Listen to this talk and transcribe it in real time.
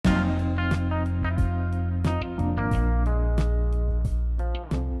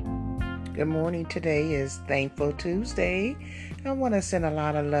Good morning. Today is Thankful Tuesday. I want to send a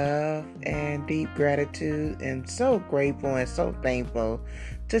lot of love and deep gratitude and so grateful and so thankful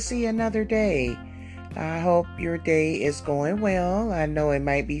to see another day. I hope your day is going well. I know it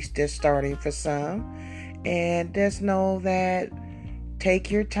might be just starting for some. And just know that take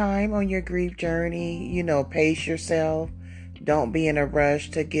your time on your grief journey. Pace yourself. Don't be in a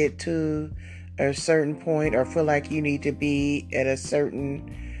rush to get to a certain point or feel like you need to be at a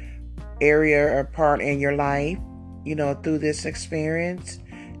certain area or part in your life, through this experience.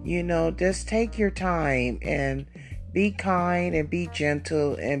 Just take your time and be kind and be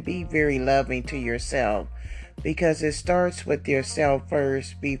gentle and be very loving to yourself, because it starts with yourself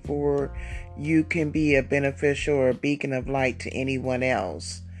first before you can be a beneficial or a beacon of light to anyone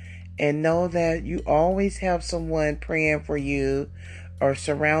else. And know that you always have someone praying for you or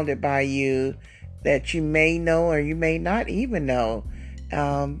surrounded by you that you may know or you may not even know.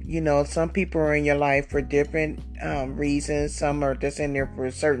 Some people are in your life for different reasons. Some are just in there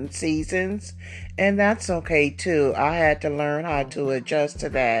for certain seasons, and that's okay too. I had to learn how to adjust to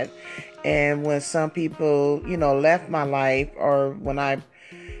that. And when some people, left my life, or when I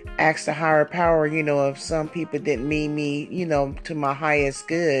asked the higher power, if some people didn't mean me, to my highest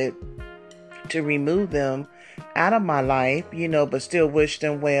good, to remove them out of my life, but still wish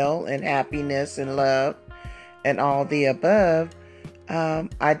them well and happiness and love and all the above.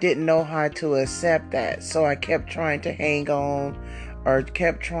 I didn't know how to accept that. So I kept trying to hang on or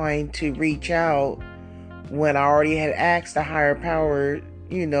kept trying to reach out when I already had asked the higher power,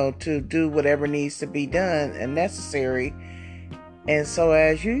 to do whatever needs to be done and necessary. And so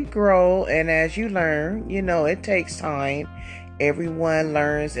as you grow and as you learn, it takes time. Everyone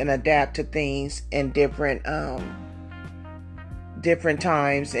learns and adapt to things in different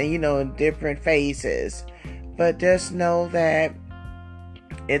times and, different phases. But just know that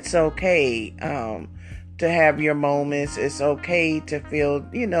it's okay to have your moments. It's okay to feel,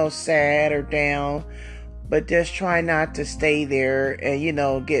 sad or down. But just try not to stay there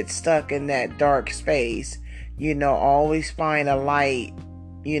and, get stuck in that dark space. Always find a light,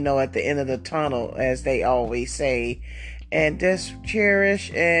 at the end of the tunnel, as they always say. And just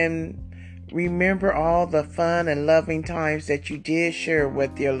cherish and remember all the fun and loving times that you did share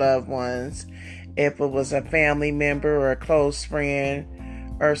with your loved ones. If it was a family member or a close friend,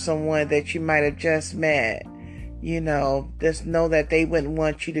 or someone that you might have just met, just know that they wouldn't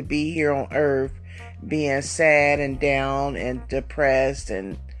want you to be here on earth being sad and down and depressed.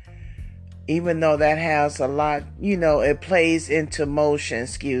 And even though that has a lot, it plays into motion,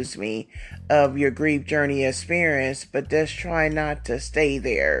 of your grief journey experience, but just try not to stay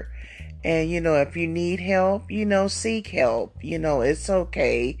there. And, if you need help, seek help. It's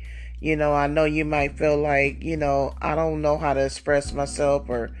okay. I know you might feel like, I don't know how to express myself,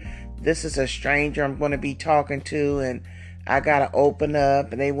 or this is a stranger I'm going to be talking to and I got to open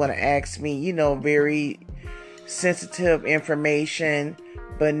up and they want to ask me, very sensitive information.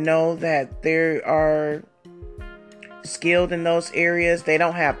 But know that they are skilled in those areas. They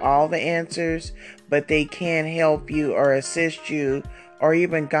don't have all the answers, but they can help you or assist you or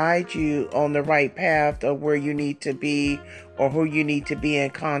even guide you on the right path of where you need to be or who you need to be in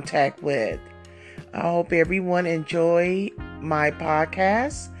contact with. I hope everyone enjoy my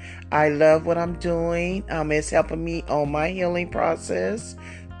podcast. I love what I'm doing. It's helping me on my healing process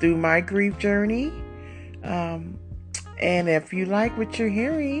through my grief journey. And if you like what you're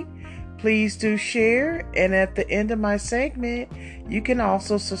hearing, please do share. And at the end of my segment, you can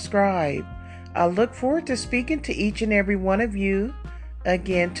also subscribe. I look forward to speaking to each and every one of you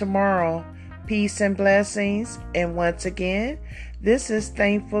again tomorrow. Peace and blessings. And once again, this is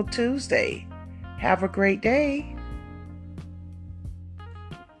Thankful Tuesday. Have a great day.